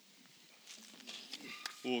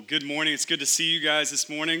Well, good morning. It's good to see you guys this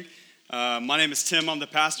morning. My name is Tim. I'm the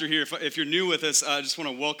pastor here. If you're new with us, I just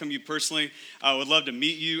want to welcome you personally. I would love to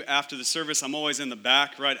meet you after the service. I'm always in the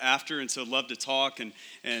back right after, and so I'd love to talk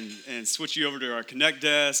and switch you over to our Connect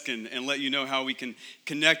desk and let you know how we can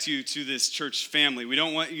connect you to this church family. We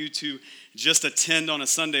don't want you to just attend on a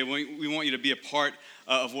Sunday. We want you to be a part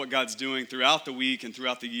of what God's doing throughout the week and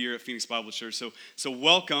throughout the year at Phoenix Bible Church. So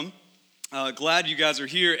welcome. Glad you guys are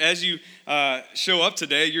here. As you show up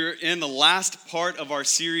today, you're in the last part of our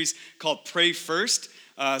series called Pray First.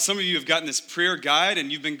 Some of you have gotten this prayer guide and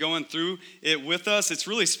you've been going through it with us. It's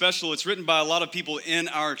really special. It's written by a lot of people in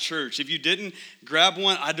our church. If you didn't grab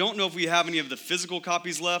one, I don't know if we have any of the physical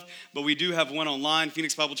copies left, but we do have one online,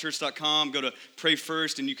 phoenixbiblechurch.com. Go to Pray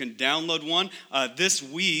First and you can download one. This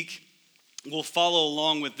week, we'll follow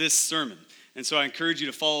along with this sermon. And so I encourage you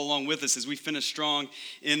to follow along with us as we finish strong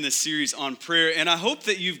in this series on prayer. And I hope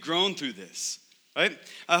that you've grown through this, right?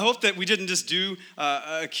 I hope that we didn't just do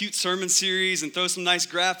a cute sermon series and throw some nice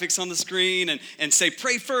graphics on the screen and say,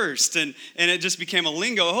 pray first, and it just became a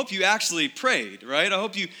lingo. I hope you actually prayed, right? I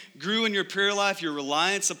hope you grew in your prayer life, your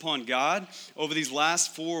reliance upon God over these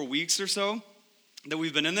last 4 weeks or so that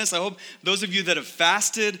we've been in this. I hope those of you that have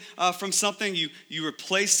fasted from something, you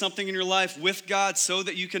replace something in your life with God so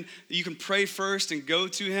that you can pray first and go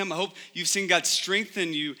to Him. I hope you've seen God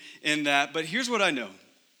strengthen you in that. But here's what I know.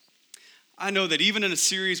 I know that even in a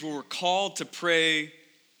series where we're called to pray,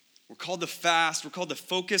 we're called to fast, we're called to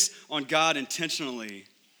focus on God intentionally,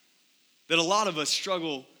 that a lot of us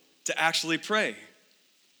struggle to actually pray.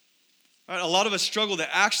 Right? A lot of us struggle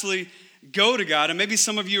to actually go to God. And maybe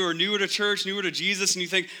some of you are newer to church, newer to Jesus, and you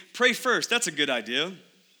think, pray first. That's a good idea.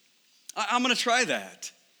 I'm going to try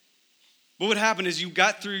that. What would happen is you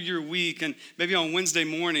got through your week, and maybe on Wednesday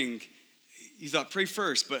morning, you thought, pray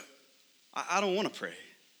first, but I don't want to pray.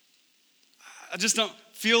 I just don't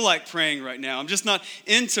feel like praying right now. I'm just not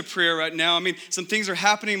into prayer right now. I mean, some things are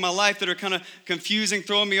happening in my life that are kind of confusing,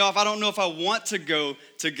 throwing me off. I don't know if I want to go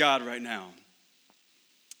to God right now.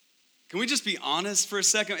 Can we just be honest for a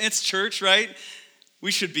second? It's church, right?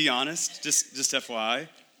 We should be honest, just FYI.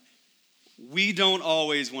 We don't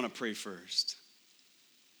always want to pray first.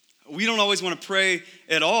 We don't always want to pray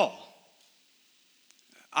at all.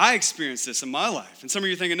 I experienced this in my life. And some of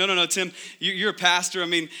you are thinking, no, Tim, you're a pastor. I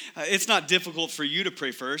mean, it's not difficult for you to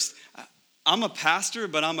pray first. I'm a pastor,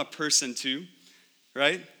 but I'm a person too,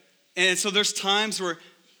 right? And so there's times where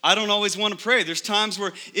I don't always want to pray. There's times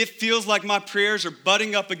where it feels like my prayers are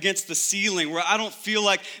butting up against the ceiling, where I don't feel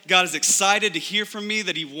like God is excited to hear from me,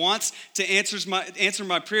 that He wants to answer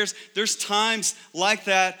my prayers. There's times like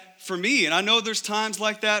that for me, and I know there's times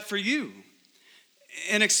like that for you.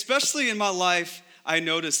 And especially in my life, I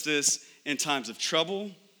notice this in times of trouble,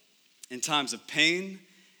 in times of pain,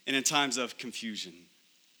 and in times of confusion.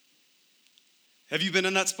 Have you been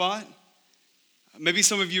in that spot? Maybe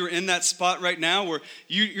some of you are in that spot right now where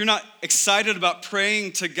you're not excited about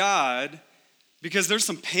praying to God because there's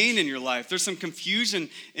some pain in your life. There's some confusion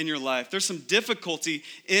in your life. There's some difficulty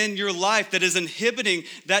in your life that is inhibiting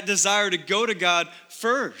that desire to go to God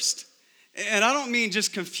first. And I don't mean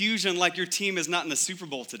just confusion like your team is not in the Super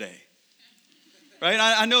Bowl today, right?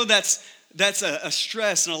 I know that's a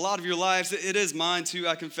stress in a lot of your lives. It is mine too,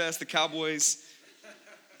 I confess, the Cowboys.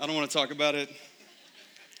 I don't want to talk about it.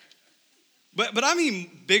 But I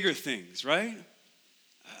mean bigger things, right?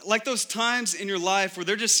 Like those times in your life where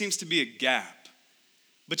there just seems to be a gap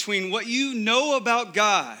between what you know about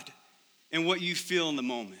God and what you feel in the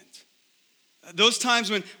moment. Those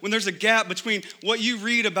times when there's a gap between what you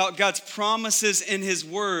read about God's promises in His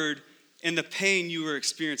Word and the pain you are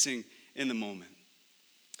experiencing in the moment.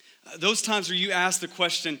 Those times where you ask the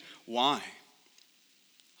question, why?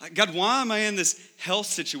 God, why am I in this health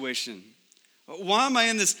situation? Why am I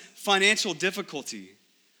in this financial difficulty?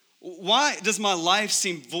 Why does my life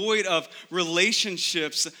seem void of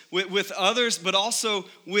relationships with others, but also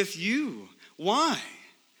with you? Why?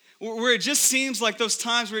 Where it just seems like those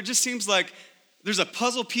times where it just seems like there's a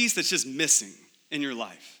puzzle piece that's just missing in your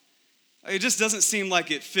life. It just doesn't seem like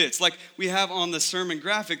it fits. Like we have on the sermon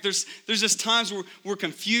graphic, there's just times where we're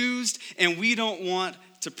confused and we don't want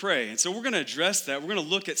to pray. And so we're going to address that. We're going to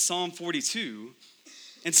look at Psalm 42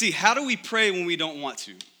 and see, how do we pray when we don't want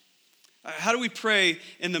to? How do we pray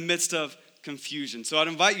in the midst of confusion? So I'd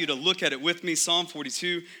invite you to look at it with me, Psalm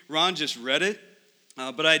 42. Ron just read it,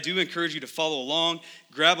 but I do encourage you to follow along.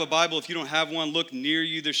 Grab a Bible. If you don't have one, look near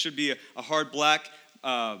you. There should be a hard black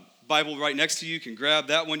Bible right next to you, you can grab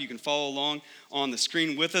that one. You can follow along on the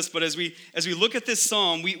screen with us. But as we look at this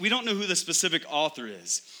psalm, we don't know who the specific author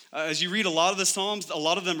is. As you read a lot of the Psalms, a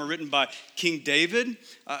lot of them are written by King David.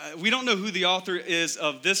 We don't know who the author is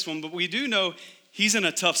of this one, but we do know he's in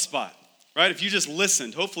a tough spot, right? If you just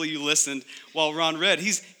listened, hopefully you listened while Ron read,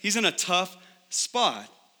 he's in a tough spot.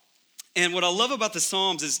 And what I love about the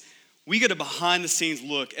Psalms is we get a behind-the-scenes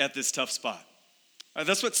look at this tough spot.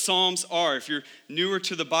 That's what Psalms are. If you're newer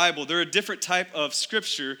to the Bible, they're a different type of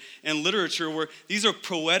scripture and literature where these are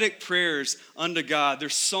poetic prayers unto God. They're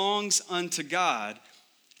songs unto God.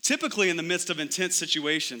 Typically in the midst of intense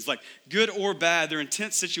situations, like good or bad, they're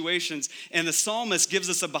intense situations, and the psalmist gives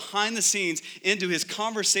us a behind the scenes into his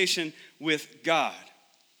conversation with God.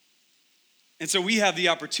 And so we have the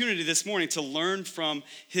opportunity this morning to learn from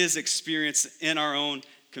his experience in our own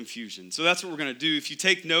confusion. So that's what we're going to do. If you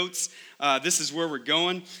take notes, this is where we're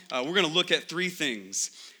going. We're going to look at three things.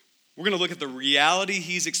 We're going to look at the reality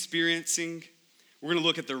he's experiencing. We're going to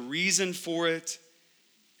look at the reason for it.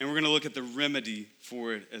 And we're going to look at the remedy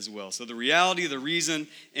for it as well. So the reality, the reason,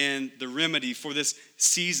 and the remedy for this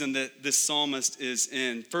season that this psalmist is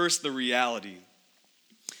in. First, the reality.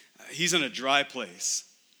 He's in a dry place.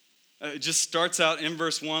 It just starts out in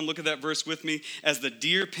verse 1. Look at that verse with me. As the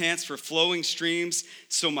deer pants for flowing streams,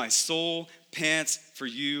 so my soul pants for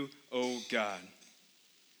you, O God.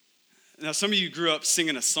 Now, some of you grew up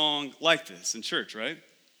singing a song like this in church, right?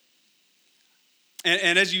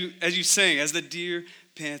 And as you sang, as the deer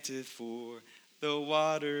panteth for the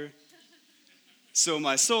water, so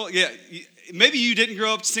my soul, maybe you didn't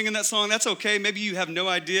grow up singing that song. That's okay. Maybe you have no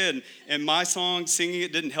idea, and my song, singing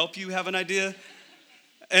it, didn't help you have an idea.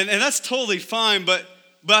 And that's totally fine, but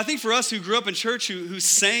I think for us who grew up in church who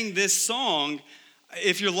sang this song,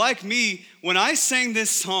 if you're like me, when I sang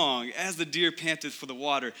this song, as the deer panteth for the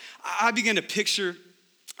water, I began to picture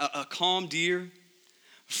a calm deer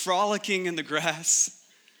frolicking in the grass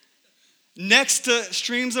next to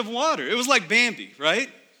streams of water. It was like Bambi, right?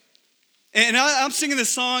 And I'm singing this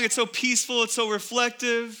song, it's so peaceful, it's so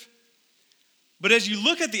reflective. But as you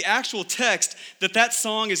look at the actual text that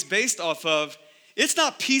song is based off of, it's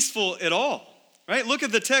not peaceful at all, right? Look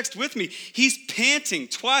at the text with me. He's panting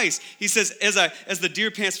twice. He says, as the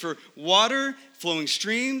deer pants for water, flowing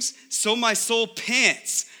streams, so my soul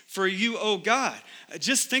pants for you, O God.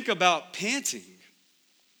 Just think about panting.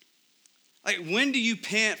 Like, when do you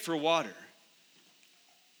pant for water?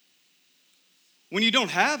 When you don't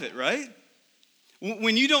have it, right?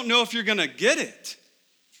 When you don't know if you're gonna get it.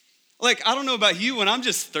 Like, I don't know about you, when I'm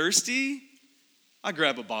just thirsty, I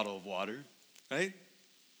grab a bottle of water, right?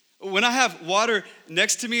 When I have water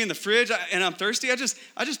next to me in the fridge and I'm thirsty, I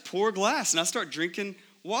just pour a glass and I start drinking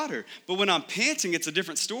water. But when I'm panting, it's a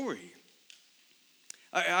different story.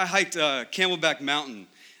 I hiked Camelback Mountain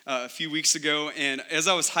a few weeks ago, and as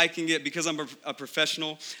I was hiking it, because I'm a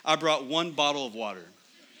professional, I brought one bottle of water,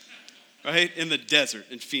 right, in the desert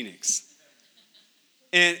in Phoenix.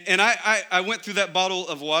 And I went through that bottle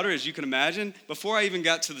of water, as you can imagine, before I even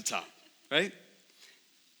got to the top, right?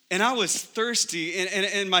 And I was thirsty,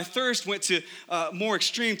 and my thirst went to more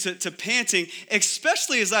extreme, to panting,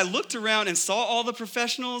 especially as I looked around and saw all the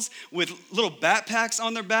professionals with little backpacks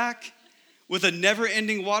on their back with a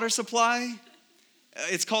never-ending water supply.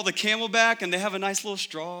 It's called the Camelback, and they have a nice little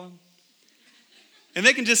straw. And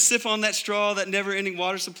they can just sip on that straw, that never-ending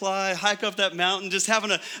water supply, hike up that mountain, just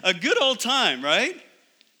having a good old time, right?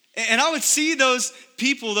 And I would see those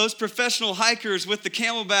people, those professional hikers with the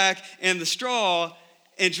Camelback and the straw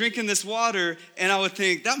and drinking this water, and I would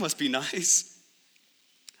think, that must be nice.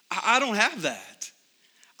 I don't have that.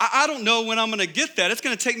 I don't know when I'm going to get that. It's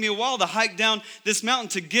going to take me a while to hike down this mountain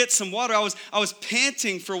to get some water. I was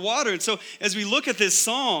panting for water. And so as we look at this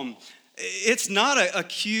psalm, it's not a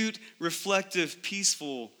cute, reflective,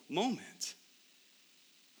 peaceful moment.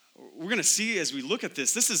 We're going to see as we look at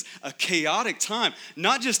this is a chaotic time,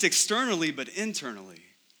 not just externally, but internally.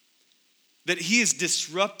 That he is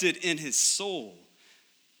disrupted in his soul.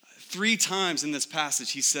 3 times in this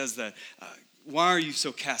passage, he says that, why are you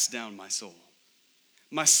so cast down, my soul?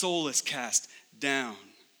 My soul is cast down.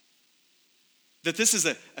 That this is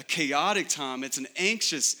a chaotic time. It's an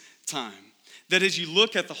anxious time. That as you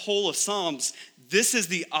look at the whole of Psalms, this is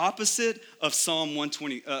the opposite of Psalm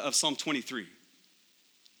 23.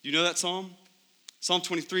 You know that psalm? Psalm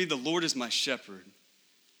 23, the Lord is my shepherd.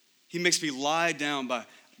 He makes me lie down by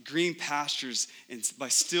green pastures and by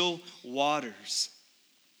still waters.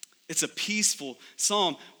 It's a peaceful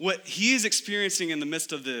psalm. What he is experiencing in the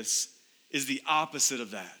midst of this is the opposite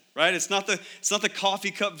of that, right? It's not the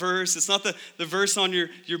coffee cup verse. It's not the verse on your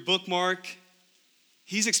bookmark.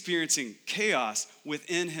 He's experiencing chaos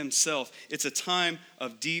within himself. It's a time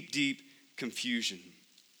of deep, deep confusion.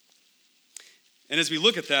 And as we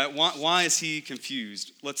look at that, why is he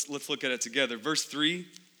confused? Let's look at it together. Verse 3,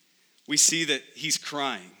 we see that he's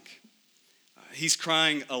crying. He's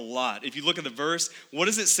crying a lot. If you look at the verse, what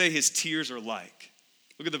does it say his tears are like?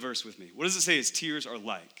 Look at the verse with me. What does it say his tears are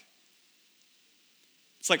like?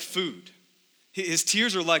 It's like food. His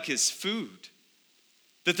tears are like his food.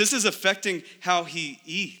 That this is affecting how he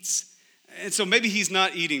eats. And so maybe he's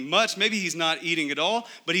not eating much, maybe he's not eating at all,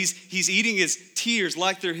 but he's eating his tears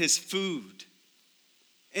like they're his food.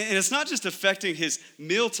 And it's not just affecting his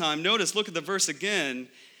mealtime. Notice, look at the verse again.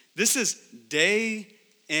 This is day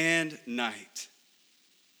and night.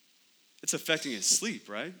 It's affecting his sleep,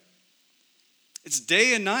 right? It's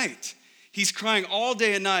day and night. He's crying all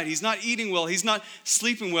day and night. He's not eating well. He's not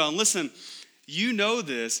sleeping well. And listen, you know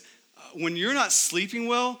this. When you're not sleeping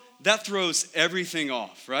well, that throws everything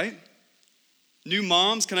off, right? New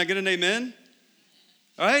moms, can I get an amen?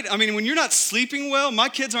 All right? I mean, when you're not sleeping well, my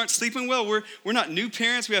kids aren't sleeping well. We're not new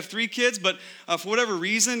parents. We have 3 kids, but for whatever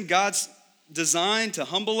reason, God's designed to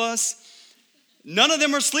humble us. None of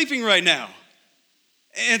them are sleeping right now.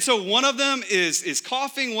 And so one of them is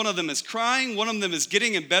coughing, one of them is crying, one of them is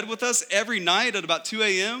getting in bed with us every night at about 2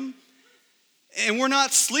 a.m. And we're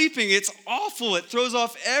not sleeping. It's awful. It throws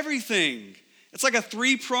off everything. It's like a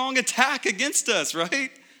 3-prong attack against us, right?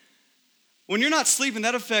 When you're not sleeping,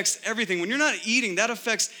 that affects everything. When you're not eating, that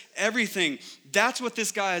affects everything. That's what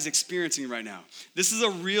this guy is experiencing right now. This is a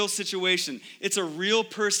real situation. It's a real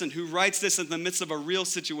person who writes this in the midst of a real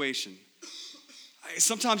situation.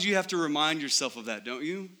 Sometimes you have to remind yourself of that, don't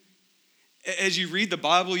you? As you read the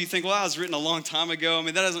Bible, you think, well, that was written a long time ago. I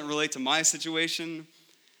mean, that doesn't relate to my situation.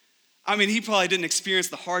 I mean, he probably didn't experience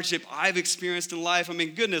the hardship I've experienced in life. I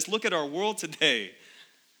mean, goodness, look at our world today.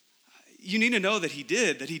 You need to know that he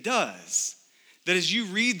did, that he does. That as you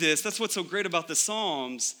read this, that's what's so great about the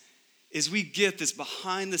Psalms, is we get this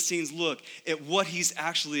behind the scenes look at what he's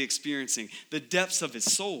actually experiencing, the depths of his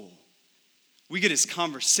soul. We get his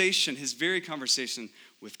conversation, his very conversation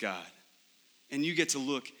with God. And you get to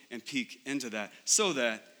look and peek into that so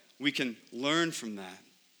that we can learn from that.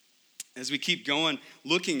 As we keep going,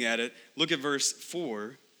 looking at it, look at verse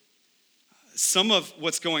 4. Some of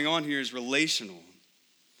what's going on here is relational.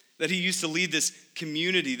 That he used to lead this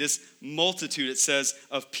community, this multitude, it says,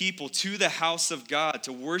 of people to the house of God,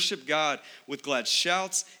 to worship God with glad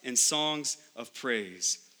shouts and songs of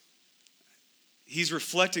praise. He's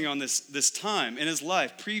reflecting on this time in his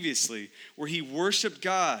life previously where he worshiped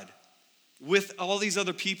God with all these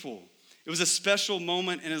other people. It was a special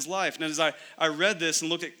moment in his life. And as I read this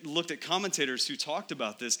and looked at commentators who talked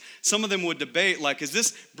about this, some of them would debate, like, is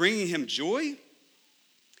this bringing him joy?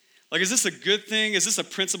 Like, is this a good thing? Is this a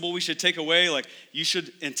principle we should take away? Like, you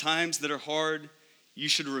should, in times that are hard, you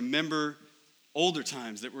should remember older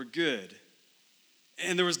times that were good.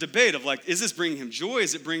 And there was debate of like, is this bringing him joy?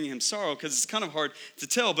 Is it bringing him sorrow? Because it's kind of hard to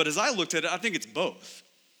tell. But as I looked at it, I think it's both,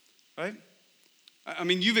 right? I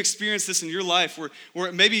mean, you've experienced this in your life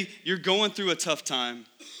where maybe you're going through a tough time.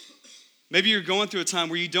 Maybe you're going through a time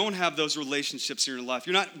where you don't have those relationships in your life.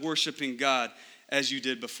 You're not worshiping God as you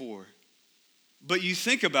did before. But you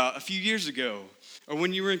think about a few years ago, or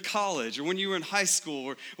when you were in college, or when you were in high school,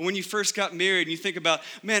 or when you first got married, and you think about,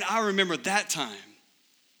 man, I remember that time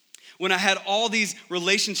when I had all these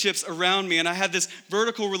relationships around me, and I had this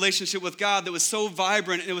vertical relationship with God that was so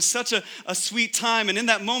vibrant, and it was such a sweet time, and in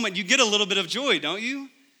that moment, you get a little bit of joy, don't you?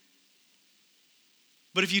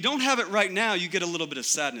 But if you don't have it right now, you get a little bit of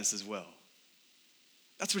sadness as well.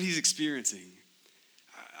 That's what he's experiencing.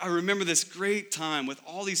 I remember this great time with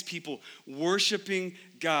all these people worshiping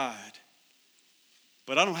God.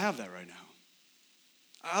 But I don't have that right now.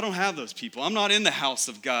 I don't have those people. I'm not in the house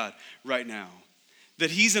of God right now. That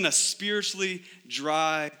he's in a spiritually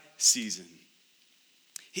dry season.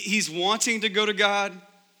 He's wanting to go to God.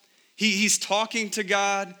 He's talking to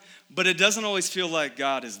God, but it doesn't always feel like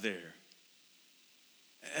God is there.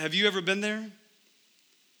 Have you ever been there?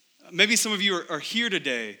 Maybe some of you are here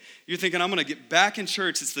today. You're thinking, I'm going to get back in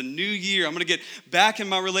church. It's the new year. I'm going to get back in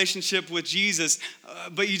my relationship with Jesus.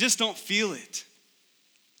 But you just don't feel it.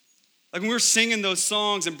 Like when we're singing those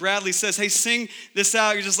songs and Bradley says, hey, sing this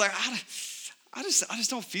out. You're just like, I just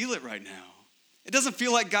don't feel it right now. It doesn't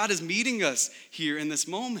feel like God is meeting us here in this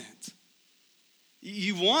moment.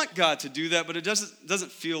 You want God to do that, but it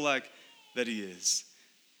doesn't feel like that he is.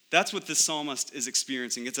 That's what this psalmist is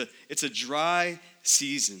experiencing. It's a dry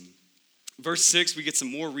season. Verse 6, we get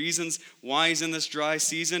some more reasons why he's in this dry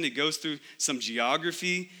season. He goes through some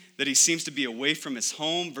geography that he seems to be away from his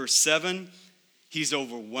home. Verse 7, he's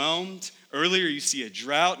overwhelmed. Earlier you see a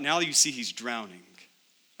drought. Now you see he's drowning.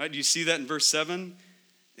 Right? Do you see that in verse 7?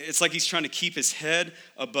 It's like he's trying to keep his head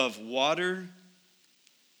above water.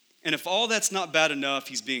 And if all that's not bad enough,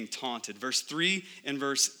 he's being taunted. Verse 3 and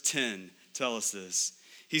verse 10 tell us this.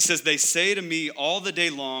 He says, they say to me all the day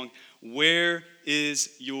long, where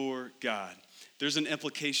is your God? There's an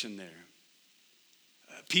implication there.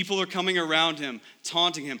 People are coming around him,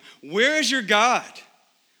 taunting him. Where is your God?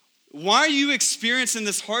 Why are you experiencing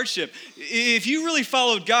this hardship? If you really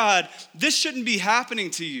followed God, this shouldn't be happening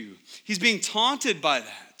to you. He's being taunted by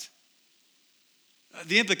that.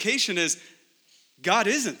 The implication is God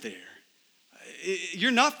isn't there.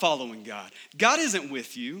 You're not following God. God isn't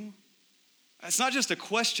with you. It's not just a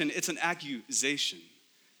question, it's an accusation.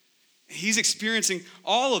 He's experiencing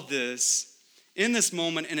all of this in this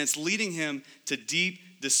moment, and it's leading him to deep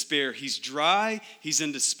despair. He's dry, he's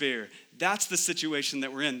in despair. That's the situation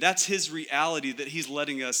that we're in. That's his reality that he's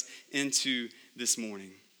letting us into this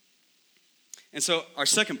morning. And so our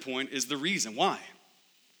second point is the reason. Why?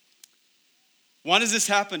 Why does this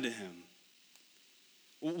happen to him?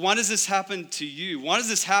 Why does this happen to you? Why does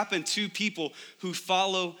this happen to people who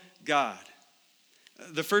follow God?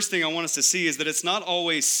 The first thing I want us to see is that it's not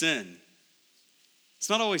always sin. It's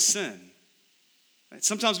not always sin. Right?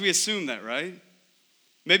 Sometimes we assume that, right?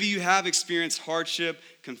 Maybe you have experienced hardship,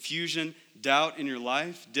 confusion, doubt in your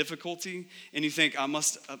life, difficulty, and you think, I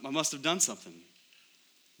must have done something.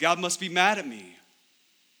 God must be mad at me.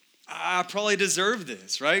 I probably deserve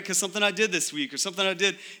this, right? Because something I did this week or something I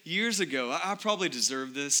did years ago, I probably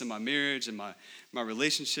deserve this in my marriage and my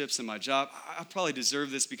relationships and my job. I probably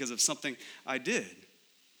deserve this because of something I did.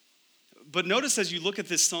 But notice as you look at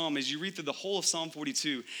this psalm, as you read through the whole of Psalm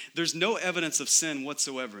 42, there's no evidence of sin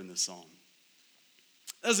whatsoever in this psalm.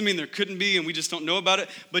 Doesn't mean there couldn't be and we just don't know about it.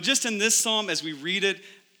 But just in this psalm, as we read it,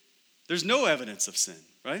 there's no evidence of sin,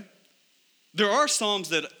 right? There are psalms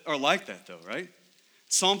that are like that though, right?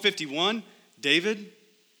 Psalm 51, David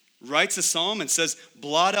writes a psalm and says,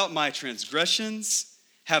 blot out my transgressions,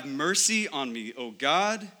 have mercy on me, O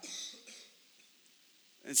God.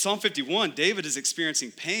 In Psalm 51, David is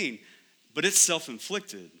experiencing pain, but it's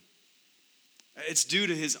self-inflicted. It's due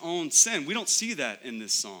to his own sin. We don't see that in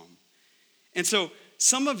this psalm. And so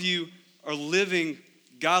some of you are living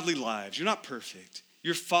godly lives. You're not perfect.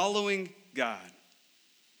 You're following God.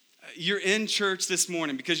 You're in church this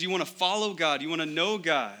morning because you want to follow God. You want to know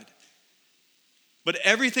God. But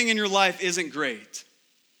everything in your life isn't great.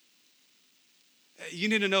 You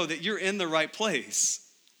need to know that you're in the right place,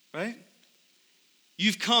 right?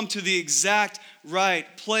 You've come to the exact right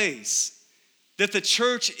place. That the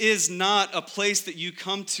church is not a place that you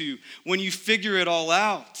come to when you figure it all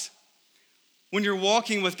out. When you're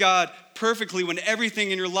walking with God perfectly, when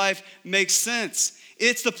everything in your life makes sense.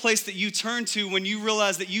 It's the place that you turn to when you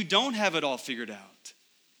realize that you don't have it all figured out.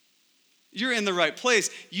 You're in the right place.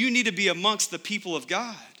 You need to be amongst the people of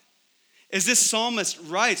God. As this psalmist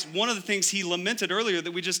writes, one of the things he lamented earlier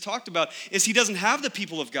that we just talked about is he doesn't have the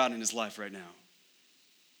people of God in his life right now.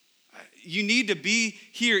 You need to be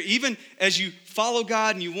here, even as you follow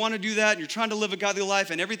God and you want to do that and you're trying to live a godly life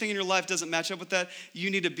and everything in your life doesn't match up with that, you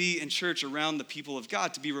need to be in church around the people of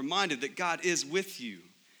God to be reminded that God is with you,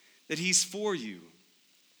 that he's for you.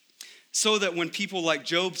 So that when people like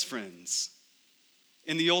Job's friends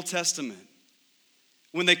in the Old Testament,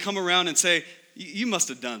 when they come around and say, you must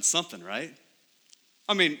have done something, right?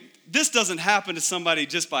 I mean, this doesn't happen to somebody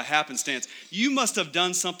just by happenstance. You must have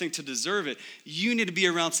done something to deserve it. You need to be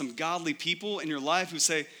around some godly people in your life who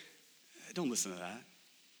say, don't listen to that.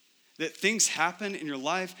 That things happen in your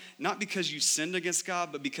life not because you sinned against God,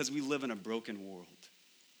 but because we live in a broken world.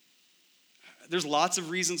 There's lots of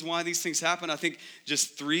reasons why these things happen. I think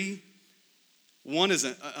just three. One is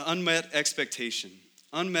an unmet expectation.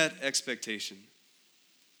 Unmet expectation.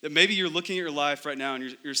 That maybe you're looking at your life right now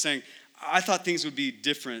and you're saying, I thought things would be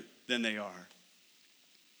different than they are.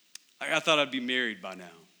 I thought I'd be married by now.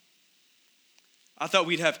 I thought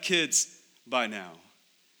we'd have kids by now.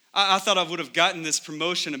 I thought I would have gotten this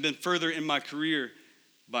promotion and been further in my career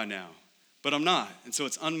by now. But I'm not. And so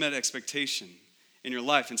it's unmet expectation in your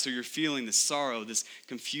life. And so you're feeling this sorrow, this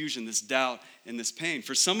confusion, this doubt, and this pain.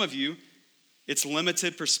 For some of you, it's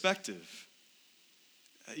limited perspective.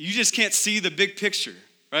 You just can't see the big picture,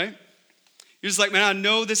 right? You're just like, man, I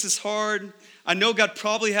know this is hard. I know God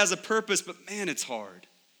probably has a purpose, but man, it's hard.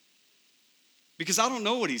 Because I don't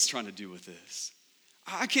know what he's trying to do with this.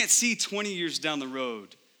 I can't see 20 years down the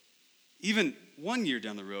road, even 1 year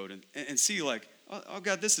down the road, and see like, oh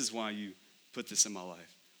God, this is why you put this in my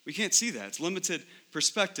life. We can't see that. It's limited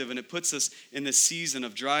perspective, and it puts us in this season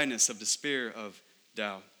of dryness, of despair, of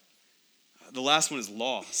doubt. The last one is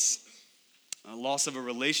loss. loss of a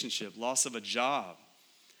relationship, loss of a job,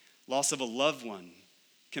 loss of a loved one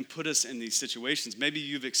can put us in these situations. Maybe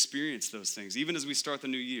you've experienced those things, even as we start the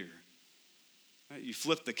new year. Right? You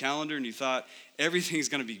flipped the calendar and you thought, everything's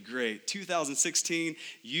going to be great. 2016,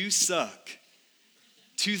 you suck.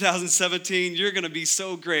 2017, you're going to be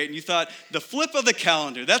so great. And you thought, the flip of the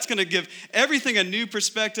calendar, that's going to give everything a new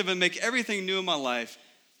perspective and make everything new in my life.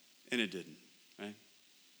 And it didn't, right?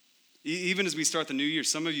 Even as we start the new year,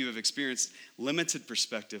 some of you have experienced limited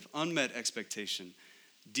perspective, unmet expectation,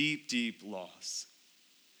 deep, deep loss.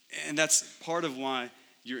 And that's part of why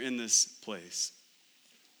you're in this place.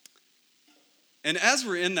 And as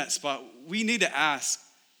we're in that spot, we need to ask,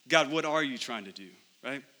 God, what are you trying to do,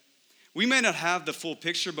 right? We may not have the full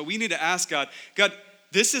picture, but we need to ask God,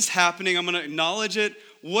 this is happening. I'm going to acknowledge it.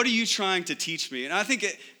 What are you trying to teach me? And I think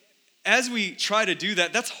as we try to do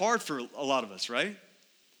that, that's hard for a lot of us, right?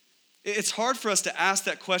 It's hard for us to ask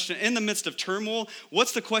that question in the midst of turmoil.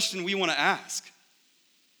 What's the question we want to ask?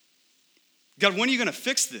 God, when are you going to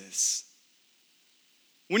fix this?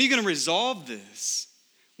 When are you going to resolve this?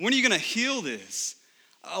 When are you going to heal this?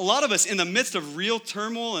 A lot of us, in the midst of real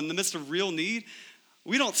turmoil, in the midst of real need,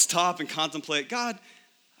 we don't stop and contemplate, God,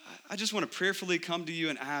 I just want to prayerfully come to you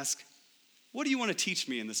and ask, what do you want to teach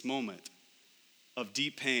me in this moment of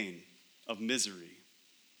deep pain, of misery?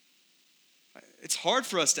 It's hard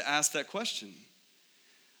for us to ask that question.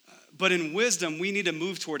 But in wisdom, we need to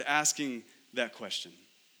move toward asking that question.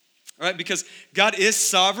 All right, because God is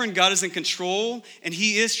sovereign, God is in control, and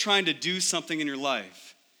he is trying to do something in your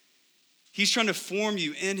life. He's trying to form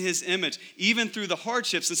you in his image, even through the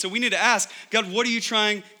hardships. And so we need to ask, God, what are you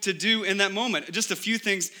trying to do in that moment? Just a few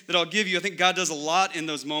things that I'll give you. I think God does a lot in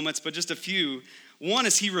those moments, but just a few. One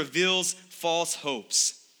is he reveals false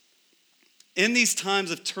hopes. In these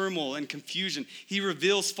times of turmoil and confusion, he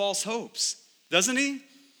reveals false hopes, doesn't he?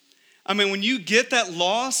 I mean, when you get that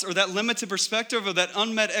loss or that limited perspective or that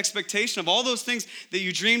unmet expectation of all those things that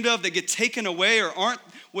you dreamed of that get taken away or aren't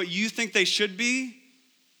what you think they should be,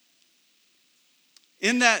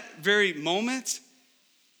 in that very moment,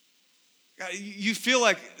 you feel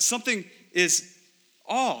like something is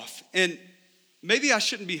off, and maybe I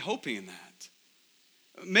shouldn't be hoping in that.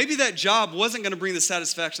 Maybe that job wasn't going to bring the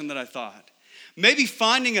satisfaction that I thought. Maybe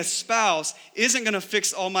finding a spouse isn't going to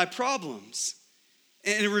fix all my problems.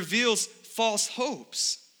 And it reveals false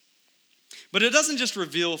hopes. But it doesn't just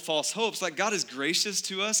reveal false hopes. Like, God is gracious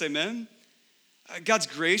to us, amen? God's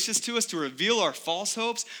gracious to us to reveal our false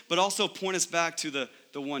hopes, but also point us back to the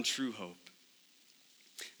one true hope.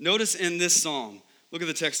 Notice in this psalm, look at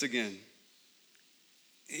the text again.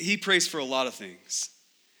 He prays for a lot of things,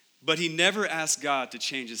 but he never asks God to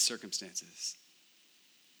change his circumstances.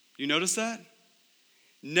 You notice that?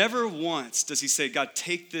 Never once does he say, God,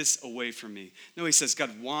 take this away from me. No, he says,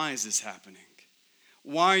 God, why is this happening?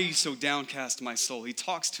 Why are you so downcast, my soul? He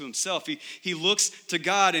talks to himself. He looks to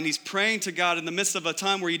God and he's praying to God in the midst of a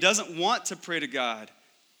time where he doesn't want to pray to God.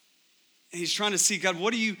 And he's trying to see, God,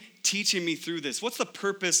 what are you teaching me through this? What's the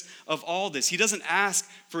purpose of all this? He doesn't ask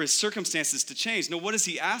for his circumstances to change. No, what does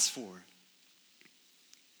he ask for?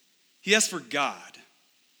 He asks for God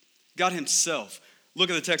himself. Look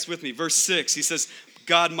at the text with me. Verse 6, he says,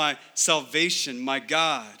 God, my salvation, my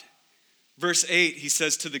God. Verse 8, he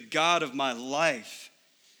says, to the God of my life.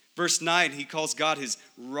 Verse 9, he calls God his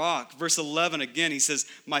rock. Verse 11, again, he says,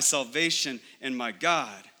 my salvation and my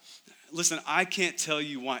God. Listen, I can't tell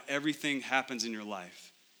you why everything happens in your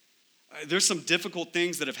life. There's some difficult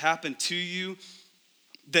things that have happened to you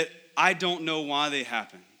that I don't know why they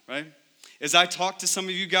happen, right? As I talk to some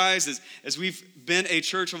of you guys, as we've been a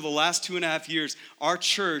church over the last 2.5 years, our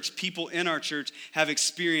church, people in our church have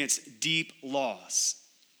experienced deep loss,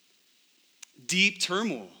 deep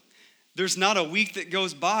turmoil. There's not a week that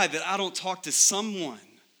goes by that I don't talk to someone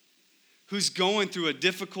who's going through a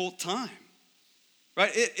difficult time,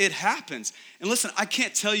 right? It happens. And listen, I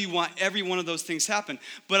can't tell you why every one of those things happen,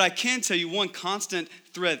 but I can tell you one constant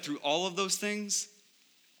thread through all of those things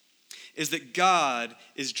is that God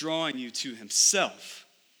is drawing you to himself.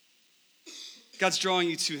 God's drawing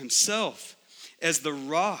you to himself as the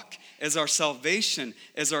rock, as our salvation,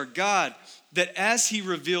 as our God, that as he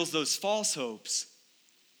reveals those false hopes,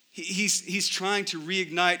 he's trying to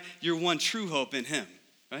reignite your one true hope in him,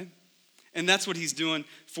 right? And that's what he's doing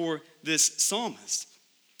for this psalmist.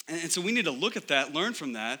 And so we need to look at that, learn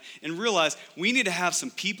from that, and realize we need to have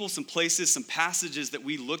some people, some places, some passages that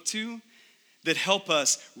we look to that help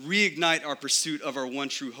us reignite our pursuit of our one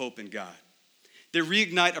true hope in God. They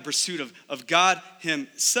reignite a pursuit of God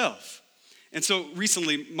himself. And so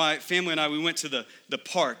recently, my family and I, we went to the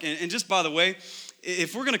park. And just by the way,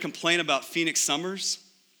 if we're going to complain about Phoenix summers,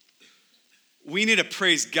 we need to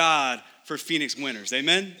praise God for Phoenix winters.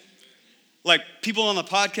 Amen? Like people on the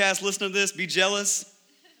podcast listening to this, be jealous.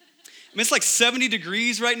 I mean, it's like 70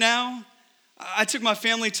 degrees right now. I took my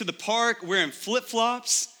family to the park wearing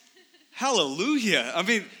flip-flops. Hallelujah. I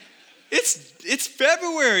mean, it's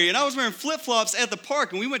February, and I was wearing flip-flops at the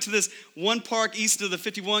park, and we went to this one park east of the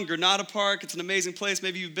 51, Granada Park. It's an amazing place.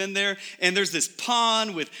 Maybe you've been there. And there's this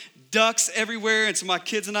pond with ducks everywhere, and so my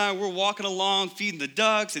kids and I, we're walking along, feeding the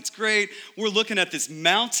ducks. It's great. We're looking at this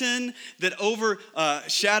mountain that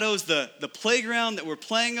overshadows the playground that we're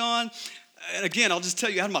playing on. And again, I'll just tell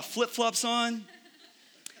you, I had my flip-flops on.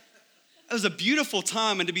 It was a beautiful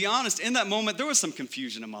time, and to be honest, in that moment, there was some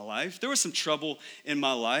confusion in my life. There was some trouble in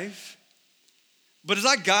my life. But as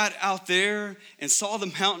I got out there and saw the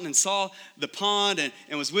mountain and saw the pond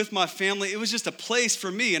and was with my family, it was just a place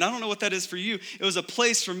for me, and I don't know what that is for you. It was a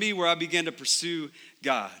place for me where I began to pursue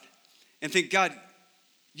God and think, God,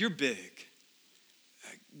 you're big.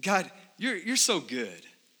 God, you're so good.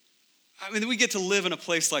 I mean, we get to live in a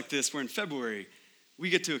place like this where in February,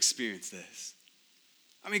 we get to experience this.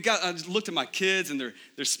 I mean, God, I just looked at my kids and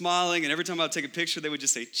they're smiling, and every time I would take a picture, they would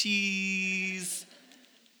just say, cheese.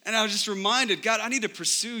 And I was just reminded, God, I need to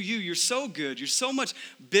pursue you. You're so good. You're so much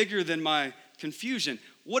bigger than my confusion.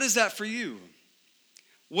 What is that for you?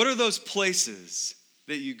 What are those places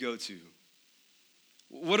that you go to?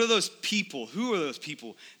 What are those people? Who are those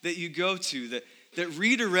people that you go to that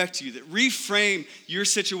redirect you, that reframe your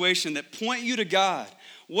situation, that point you to God?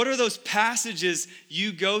 What are those passages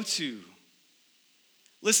you go to?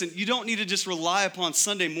 Listen, you don't need to just rely upon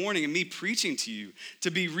Sunday morning and me preaching to you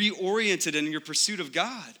to be reoriented in your pursuit of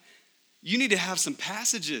God. You need to have some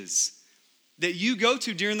passages that you go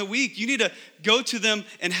to during the week. You need to go to them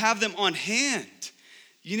and have them on hand.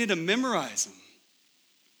 You need to memorize them.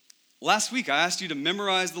 Last week, I asked you to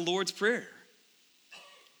memorize the Lord's Prayer.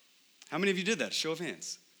 How many of you did that? Show of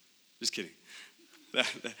hands. Just kidding.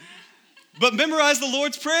 But memorize the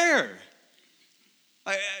Lord's Prayer.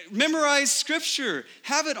 Memorize scripture.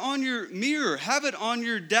 Have it on your mirror. Have it on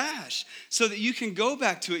your dash so that you can go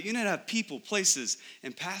back to it. You need to have people, places,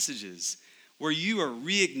 and passages where you are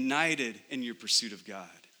reignited in your pursuit of God.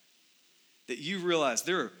 That you realize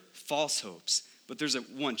there are false hopes, but there's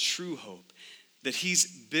one true hope, that he's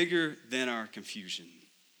bigger than our confusion.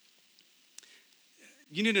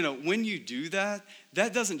 You need to know when you do that,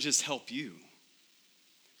 that doesn't just help you.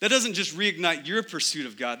 That doesn't just reignite your pursuit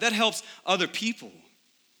of God. That helps other people.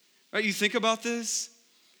 Right? You think about this.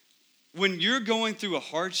 When you're going through a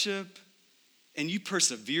hardship and you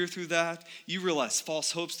persevere through that, you realize false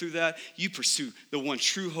hopes through that, you pursue the one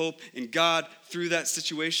true hope in God through that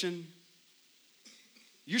situation,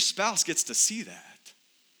 your spouse gets to see that.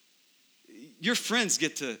 Your friends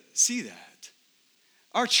get to see that.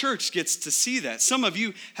 Our church gets to see that. Some of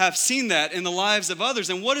you have seen that in the lives of others.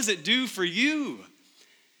 And what does it do for you?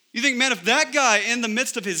 You think, man, if that guy in the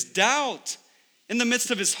midst of his doubt, in the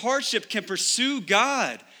midst of his hardship can pursue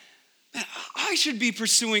God, man, I should be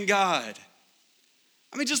pursuing God.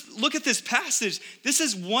 I mean, just look at this passage. This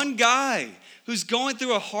is one guy who's going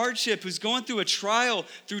through a hardship, who's going through a trial,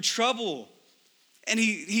 through trouble. And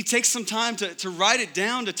he takes some time to write it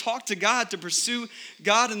down, to talk to God, to pursue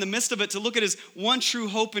God in the midst of it, to look at his one true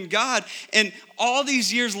hope in God. And all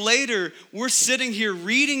these years later, we're sitting here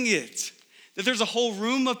reading it, that there's a whole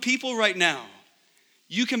room of people right now.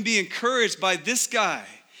 You can be encouraged by this guy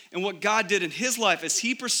and what God did in his life as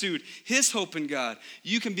he pursued his hope in God.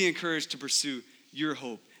 You can be encouraged to pursue your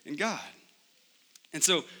hope in God. And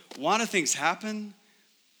so, why do things happen?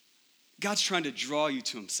 God's trying to draw you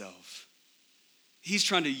to himself. He's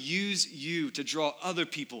trying to use you to draw other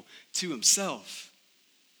people to himself.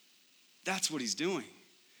 That's what he's doing.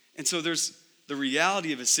 And so there's the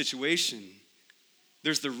reality of his situation.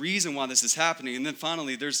 There's the reason why this is happening. And then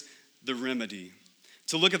finally, there's the remedy.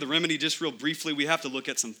 To look at the remedy just real briefly, we have to look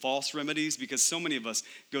at some false remedies because so many of us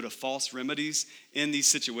go to false remedies in these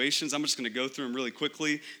situations. I'm just going to go through them really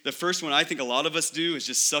quickly. The first one I think a lot of us do is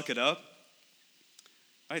just suck it up.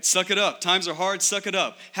 All right, suck it up. Times are hard, suck it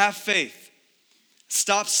up. Have faith.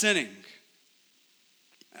 Stop sinning.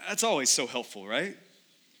 That's always so helpful, right?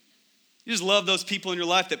 You just love those people in your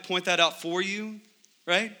life that point that out for you,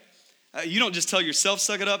 right? You don't just tell yourself,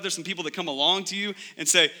 suck it up. There's some people that come along to you and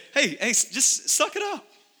say, hey, just suck it up.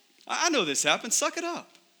 I know this happens. Suck it up.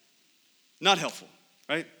 Not helpful,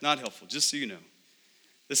 right? Not helpful, just so you know.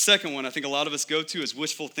 The second one I think a lot of us go to is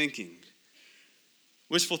wishful thinking.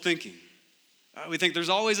 Wishful thinking. We think there's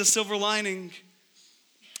always a silver lining.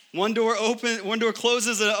 One door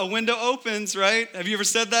closes, a window opens, right? Have you ever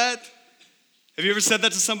said that? Have you ever said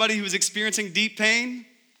that to somebody who is experiencing deep pain?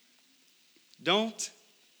 Don't.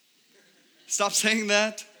 Stop saying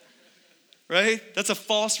that, right? That's a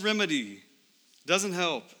false remedy. Doesn't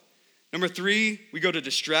help. Number 3, we go to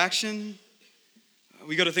distraction.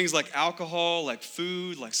 We go to things like alcohol, like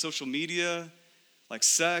food, like social media, like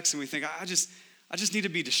sex, and we think, I just need to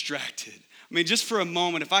be distracted. I mean, just for a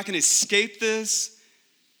moment, if I can escape this,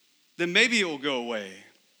 then maybe it will go away.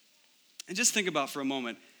 And just think about for a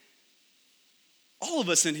moment, all of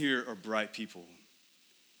us in here are bright people.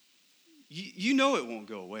 You know it won't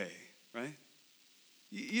go away, right?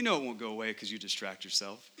 You know it won't go away because you distract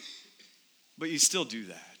yourself, but you still do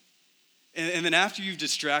that. And then after you've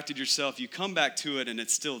distracted yourself, you come back to it and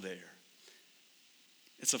it's still there.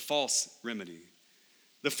 It's a false remedy.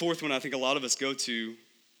 The 4th one I think a lot of us go to,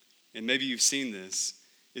 and maybe you've seen this,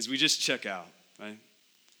 is we just check out, right?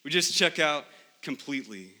 We just check out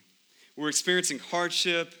completely. We're experiencing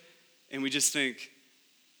hardship and we just think,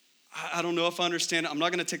 I don't know if I understand it. I'm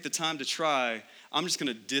not going to take the time to try. I'm just going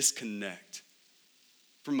to disconnect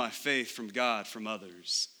from my faith, from God, from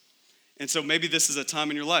others. And so maybe this is a time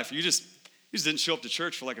in your life where you just didn't show up to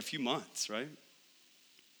church for like a few months, right?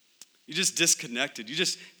 You just disconnected. You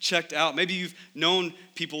just checked out. Maybe you've known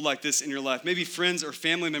people like this in your life. Maybe friends or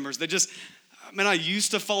family members. They just, I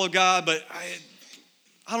used to follow God, but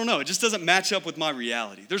I don't know. It just doesn't match up with my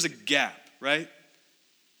reality. There's a gap, right?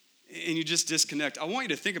 And you just disconnect. I want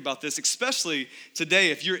you to think about this, especially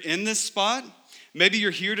today. If you're in this spot, maybe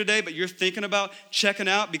you're here today, but you're thinking about checking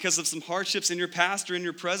out because of some hardships in your past or in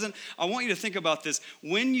your present. I want you to think about this.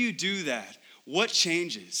 When you do that, what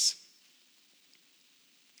changes?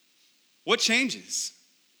 What changes?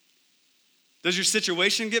 Does your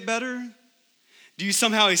situation get better? Do you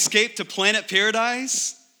somehow escape to planet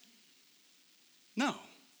paradise? No.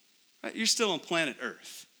 Right? You're still on planet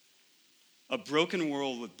Earth. A broken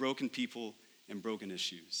world with broken people and broken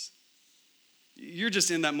issues. You're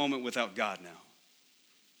just in that moment without God now.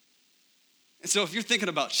 And so if you're thinking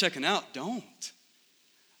about checking out, don't.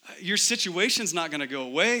 Your situation's not going to go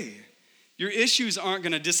away. Your issues aren't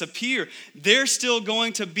going to disappear. They're still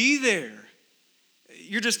going to be there.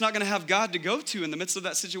 You're just not going to have God to go to in the midst of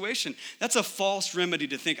that situation. That's a false remedy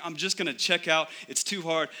to think, I'm just going to check out. It's too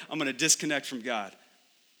hard. I'm going to disconnect from God.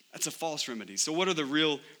 That's a false remedy. So what are the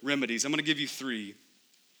real remedies? I'm going to give you 3.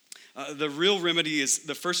 The real remedy is,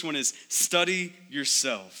 the first one is study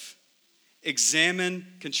yourself. Examine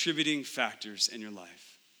contributing factors in your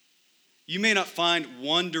life. You may not find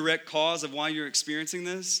one direct cause of why you're experiencing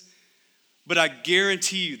this, but I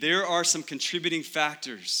guarantee you there are some contributing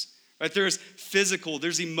factors, right? There's physical,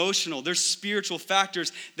 there's emotional, there's spiritual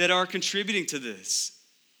factors that are contributing to this.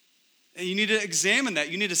 And you need to examine that.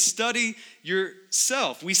 You need to study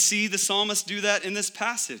yourself. We see the psalmist do that in this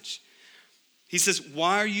passage. He says,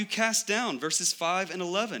 why are you cast down? Verses 5 and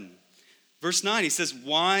 11. Verse 9, he says,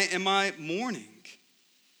 why am I mourning?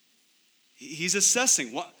 He's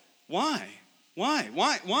assessing. Why,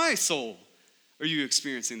 soul, are you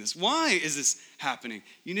experiencing this? Why is this happening?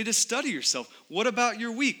 You need to study yourself. What about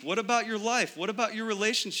your week? What about your life? What about your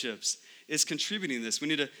relationships is contributing to this? We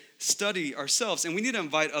need to study ourselves, and we need to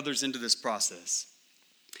invite others into this process.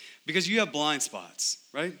 Because you have blind spots,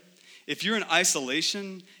 right? If you're in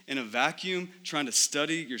isolation, in a vacuum, trying to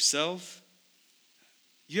study yourself,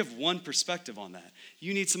 you have one perspective on that.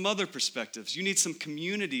 You need some other perspectives. You need some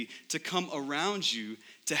community to come around you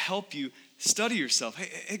to help you study yourself.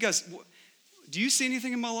 Hey guys, do you see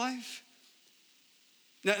anything in my life?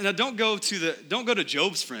 Now don't go to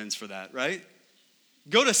Job's friends for that, right?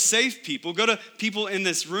 Go to safe people. Go to people in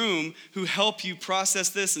this room who help you process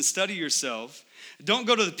this and study yourself. Don't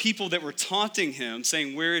go to the people that were taunting him,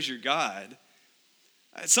 saying, where is your God?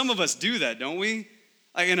 Some of us do that, don't we?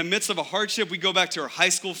 Like in the midst of a hardship, we go back to our high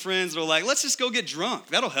school friends. They're like, let's just go get drunk.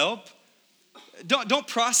 That'll help. Don't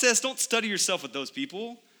process, don't study yourself with those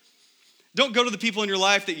people. Don't go to the people in your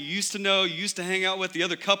life that you used to know, you used to hang out with, the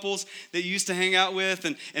other couples that you used to hang out with,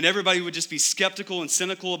 and everybody would just be skeptical and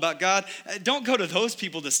cynical about God. Don't go to those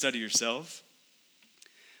people to study yourself.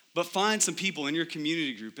 But find some people in your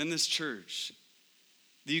community group, in this church,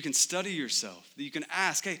 that you can study yourself, that you can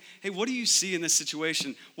ask, hey, what do you see in this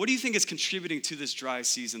situation? What do you think is contributing to this dry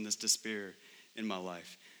season, this despair in my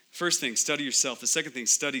life? First thing, study yourself. The second thing,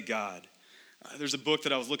 study God. There's a book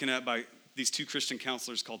that I was looking at by these 2 Christian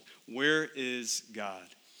counselors called Where is God?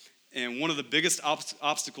 And one of the biggest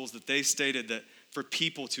obstacles that they stated that for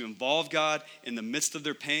people to involve God in the midst of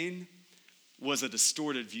their pain was a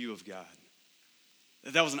distorted view of God.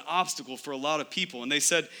 That was an obstacle for a lot of people. And they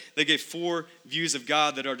said they gave 4 views of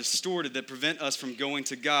God that are distorted, that prevent us from going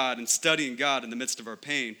to God and studying God in the midst of our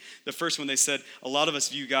pain. The first one, they said, a lot of us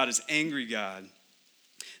view God as angry God.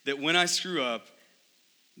 That when I screw up,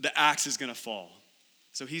 the axe is going to fall.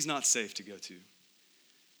 So he's not safe to go to.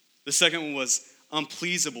 The second one was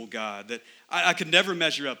unpleasable God, that I could never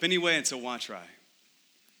measure up anyway, and so why try?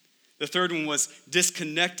 The third one was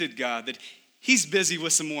disconnected God, that he's busy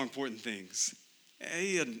with some more important things.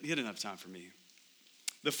 He didn't have time for me.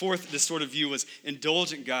 The fourth distorted view was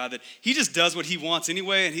indulgent God, that he just does what he wants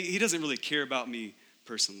anyway, and he doesn't really care about me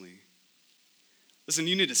personally. Listen,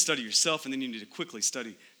 you need to study yourself, and then you need to quickly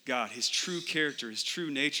study God, his true character, his true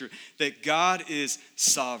nature, that God is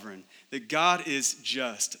sovereign, that God is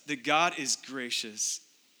just, that God is gracious,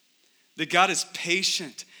 that God is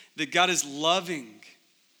patient, that God is loving,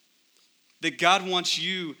 that God wants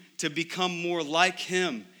you to become more like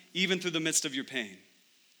him, even through the midst of your pain.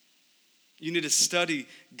 You need to study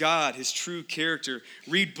God, his true character.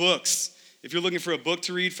 Read books. If you're looking for a book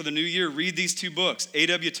to read for the new year, read these two books.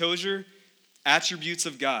 A.W. Tozer, Attributes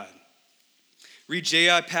of God. Read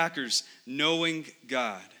J.I. Packer's Knowing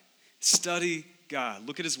God. Study God.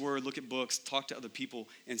 Look at his word, look at books, talk to other people,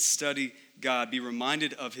 and study God. Be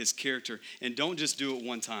reminded of his character, and don't just do it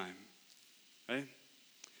one time, right?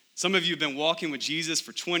 Some of you have been walking with Jesus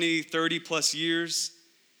for 20, 30 plus years.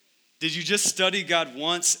 Did you just study God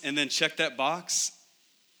once and then check that box?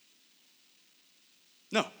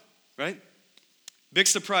 No, right? Big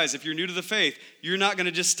surprise. If you're new to the faith, you're not going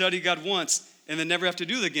to just study God once and then never have to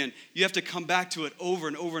do it again. You have to come back to it over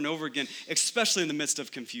and over and over again, especially in the midst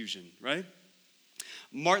of confusion, right?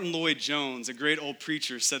 Martin Lloyd-Jones, a great old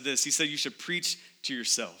preacher, said this. He said, you should preach to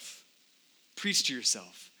yourself. Preach to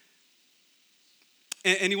yourself.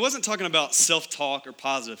 And he wasn't talking about self-talk or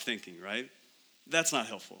positive thinking, right? That's not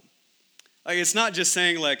helpful. Like, it's not just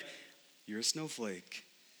saying, like, you're a snowflake.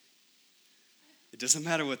 It doesn't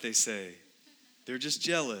matter what they say. They're just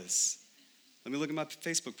jealous. Let me look at my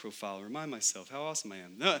Facebook profile and remind myself how awesome I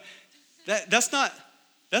am. No, that's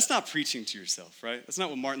not preaching to yourself, right? That's not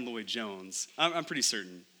what Martin Lloyd-Jones, I'm pretty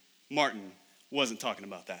certain Martin wasn't talking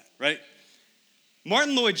about that, right?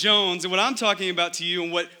 Martin Lloyd-Jones, and what I'm talking about to you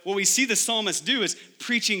and what we see the psalmist do is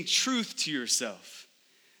preaching truth to yourself.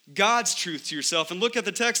 God's truth to yourself. And look at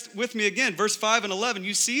the text with me again, verse 5 and 11,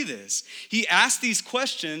 you see this. He asks these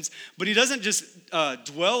questions, but he doesn't just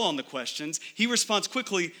dwell on the questions. He responds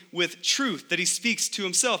quickly with truth that he speaks to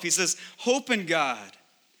himself. He says, hope in God,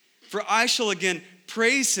 for I shall again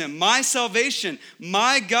praise him, my salvation,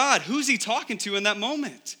 my God. Who's he talking to in that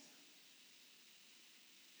moment?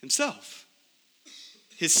 Himself.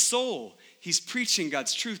 His soul. He's preaching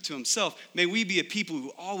God's truth to himself. May we be a people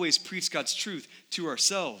who always preach God's truth to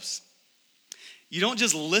ourselves. You don't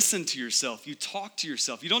just listen to yourself. You talk to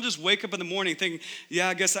yourself. You don't just wake up in the morning thinking, yeah,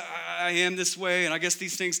 I guess I am this way, and I guess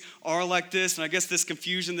these things are like this, and I guess this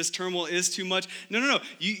confusion, this turmoil is too much. No.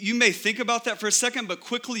 You may think about that for a second, but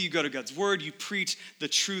quickly you go to God's word. You preach the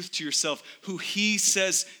truth to yourself, who he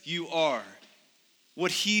says you are. What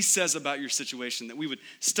he says about your situation, that we would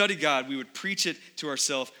study God, we would preach it to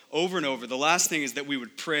ourselves over and over. The last thing is that we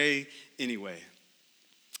would pray anyway.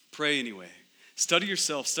 Pray anyway. Study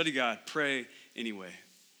yourself, study God, pray anyway.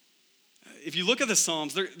 If you look at the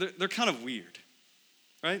Psalms, they're kind of weird,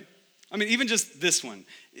 right? I mean, even just this one,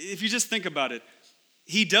 if you just think about it,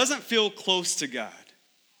 he doesn't feel close to God.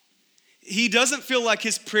 He doesn't feel like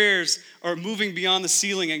his prayers are moving beyond the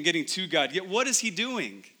ceiling and getting to God. Yet what is he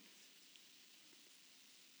doing?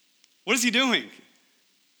 What is he doing?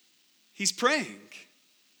 He's praying.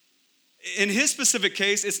 In his specific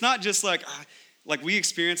case, it's not just like we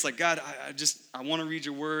experience, like, God, I want to read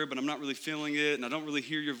your word, but I'm not really feeling it, and I don't really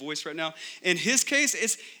hear your voice right now. In his case,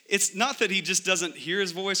 it's not that he just doesn't hear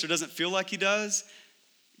his voice or doesn't feel like he does.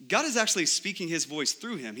 God is actually speaking his voice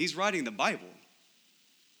through him. He's writing the Bible.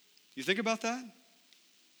 You think about that?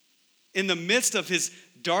 In the midst of his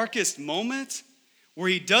darkest moment, where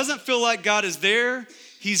he doesn't feel like God is there,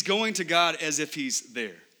 he's going to God as if he's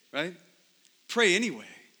there, right? Pray anyway.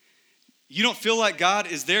 You don't feel like God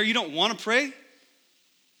is there, you don't want to pray?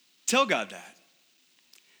 Tell God that.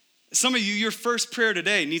 Some of you, your first prayer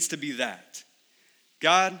today needs to be that.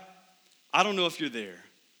 God, I don't know if you're there,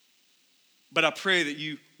 but I pray that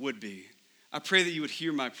you would be. I pray that you would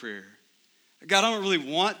hear my prayer. God, I don't really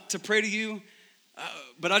want to pray to you,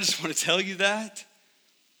 but I just want to tell you that.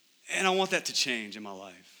 And I want that to change in my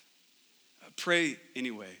life. Pray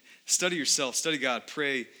anyway. Study yourself, study God,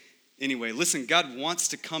 pray anyway. Listen, God wants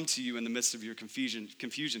to come to you in the midst of your confusion.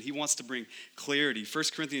 He wants to bring clarity. 1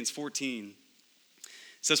 Corinthians 14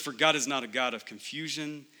 says, for God is not a God of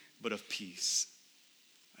confusion, but of peace.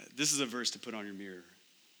 This is a verse to put on your mirror,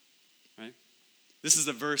 right? This is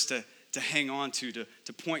a verse to hang on to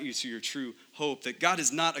point you to your true hope, that God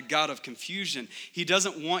is not a God of confusion. He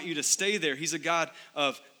doesn't want you to stay there. He's a God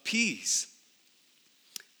of peace.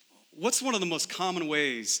 what's one of the most common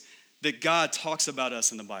ways that God talks about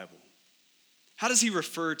us in the Bible? How does he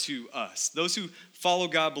refer to us, those who follow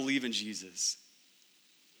God, believe in Jesus?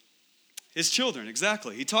 His children,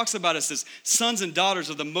 exactly. He talks about us as sons and daughters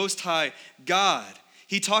of the Most High God.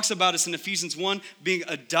 He talks about us in Ephesians 1 being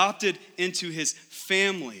adopted into his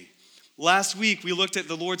family. Last week, we looked at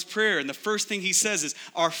the Lord's Prayer, and the first thing he says is,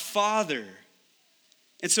 our Father.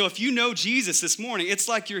 And so if you know Jesus this morning, it's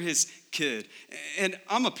like you're his kid. And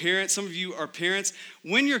I'm a parent. Some of you are parents.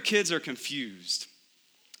 When your kids are confused,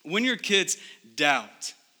 when your kids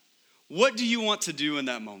doubt, what do you want to do in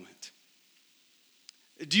that moment?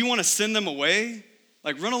 Do you want to send them away?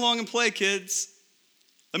 Like, run along and play, kids.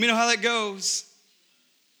 Let me know how that goes.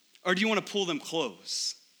 Or do you want to pull them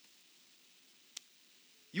close?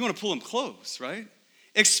 You want to pull them close, right?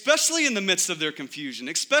 Especially in the midst of their confusion,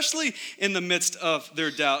 especially in the midst of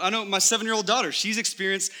their doubt. I know my 7-year-old daughter, she's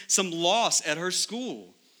experienced some loss at her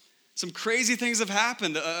school. Some crazy things have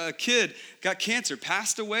happened. A kid got cancer,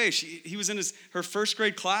 passed away. He was in her first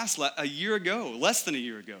grade class a year ago, less than a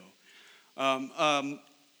year ago.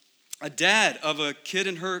 A dad of a kid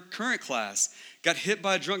in her current class got hit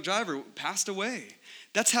by a drunk driver, passed away.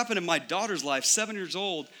 That's happened in my daughter's life, 7 years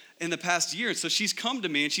old, in the past year. So she's come to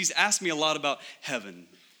me and she's asked me a lot about heaven.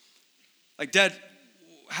 Like, Dad,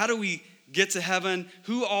 how do we get to heaven?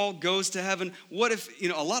 Who all goes to heaven? What if,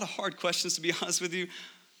 a lot of hard questions, to be honest with you.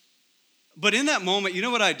 But in that moment, you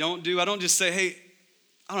know what I don't do? I don't just say, hey,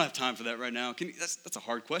 I don't have time for that right now. That's a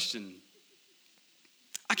hard question.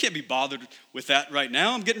 I can't be bothered with that right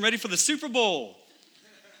now. I'm getting ready for the Super Bowl.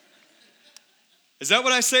 Is that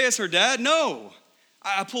what I say as her dad? No.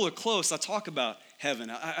 I pull her close. I talk about heaven.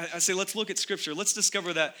 I say, let's look at Scripture. Let's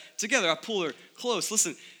discover that together. I pull her close.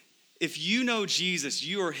 Listen, if you know Jesus,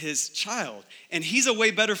 you are his child. And he's a way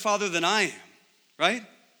better father than I am, right?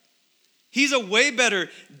 He's a way better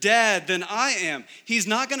dad than I am. He's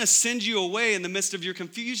not going to send you away in the midst of your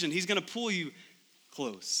confusion. He's going to pull you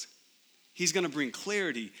close. He's going to bring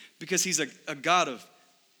clarity because he's a God of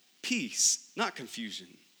peace, not confusion.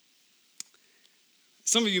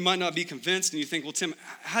 Some of you might not be convinced and you think, well, Tim,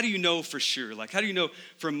 how do you know for sure? Like, how do you know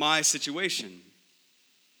for my situation?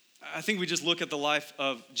 I think we just look at the life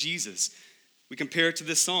of Jesus. We compare it to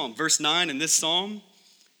this psalm. Verse 9 in this psalm,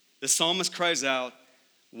 the psalmist cries out,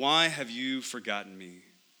 why have you forgotten me?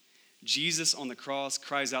 Jesus on the cross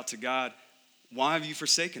cries out to God, why have you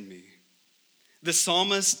forsaken me? The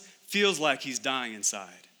psalmist feels like he's dying inside,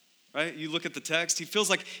 right? You look at the text, he feels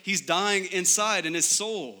like he's dying inside in his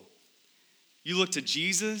soul. You look to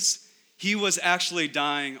Jesus, he was actually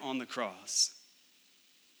dying on the cross.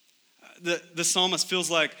 The psalmist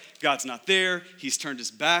feels like God's not there, he's turned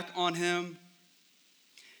his back on him.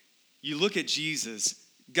 You look at Jesus,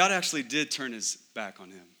 God actually did turn his back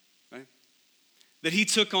on him, right? That he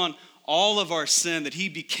took on all of our sin, that he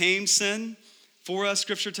became sin for us,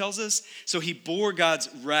 Scripture tells us. So he bore God's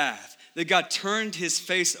wrath, that God turned his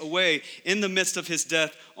face away in the midst of his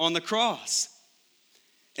death on the cross.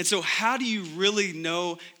 And so how do you really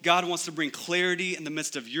know God wants to bring clarity in the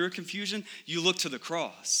midst of your confusion? You look to the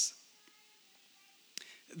cross.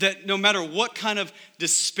 That no matter what kind of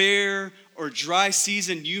despair or dry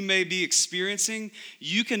season you may be experiencing,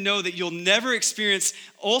 you can know that you'll never experience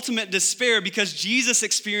ultimate despair because Jesus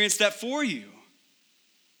experienced that for you.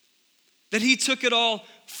 That he took it all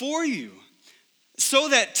for you. So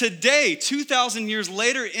that today, 2,000 years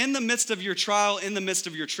later, in the midst of your trial, in the midst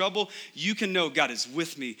of your trouble, you can know God is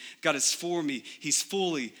with me. God is for me. He's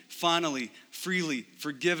fully, finally, freely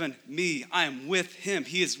forgiven me. I am with him.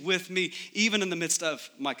 He is with me, even in the midst of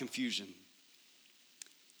my confusion.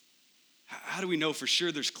 How do we know for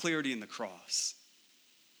sure? There's clarity in the cross.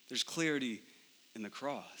 There's clarity in the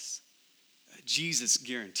cross. Jesus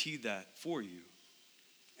guaranteed that for you.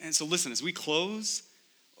 And so listen, as we close,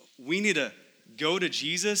 we need to go to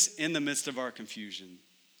Jesus in the midst of our confusion.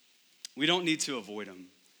 We don't need to avoid him.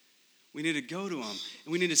 We need to go to him,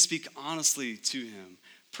 and we need to speak honestly to him.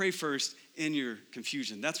 Pray first in your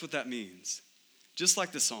confusion. That's what that means. Just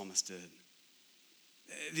like the psalmist did.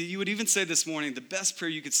 You would even say this morning, the best prayer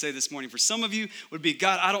you could say this morning for some of you would be,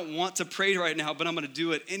 God, I don't want to pray right now, but I'm going to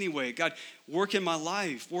do it anyway. God, work in my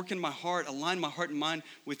life, work in my heart, align my heart and mind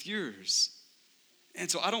with yours. And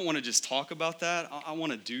so I don't want to just talk about that. I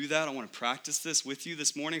want to do that. I want to practice this with you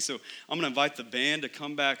this morning. So I'm going to invite the band to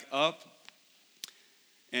come back up.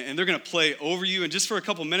 And they're going to play over you. And just for a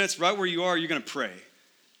couple minutes, right where you are, you're going to pray.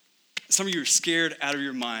 Some of you are scared out of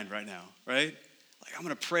your mind right now, right? Like, I'm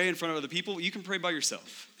going to pray in front of other people. You can pray by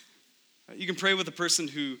yourself. You can pray with the person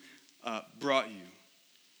who brought you.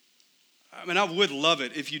 I mean, I would love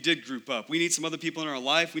it if you did group up. We need some other people in our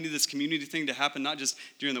life. We need this community thing to happen not just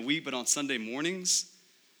during the week, but on Sunday mornings.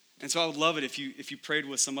 And so I would love it if you prayed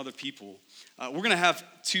with some other people. We're going to have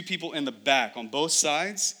two people in the back on both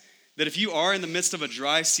sides that if you are in the midst of a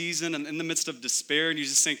dry season and in the midst of despair and you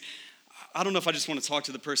just think, I don't know if I just want to talk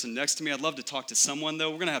to the person next to me. I'd love to talk to someone,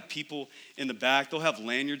 though. We're going to have people in the back. They'll have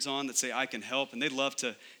lanyards on that say, I can help. And they'd love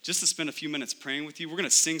to spend a few minutes praying with you. We're going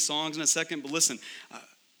to sing songs in a second. But listen,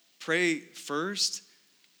 pray first.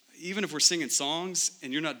 Even if we're singing songs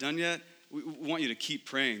and you're not done yet, we want you to keep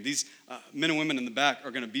praying. These men and women in the back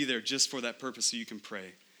are going to be there just for that purpose so you can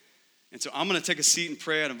pray. And so I'm going to take a seat and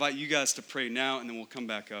pray. I'd invite you guys to pray now, and then we'll come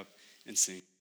back up and sing.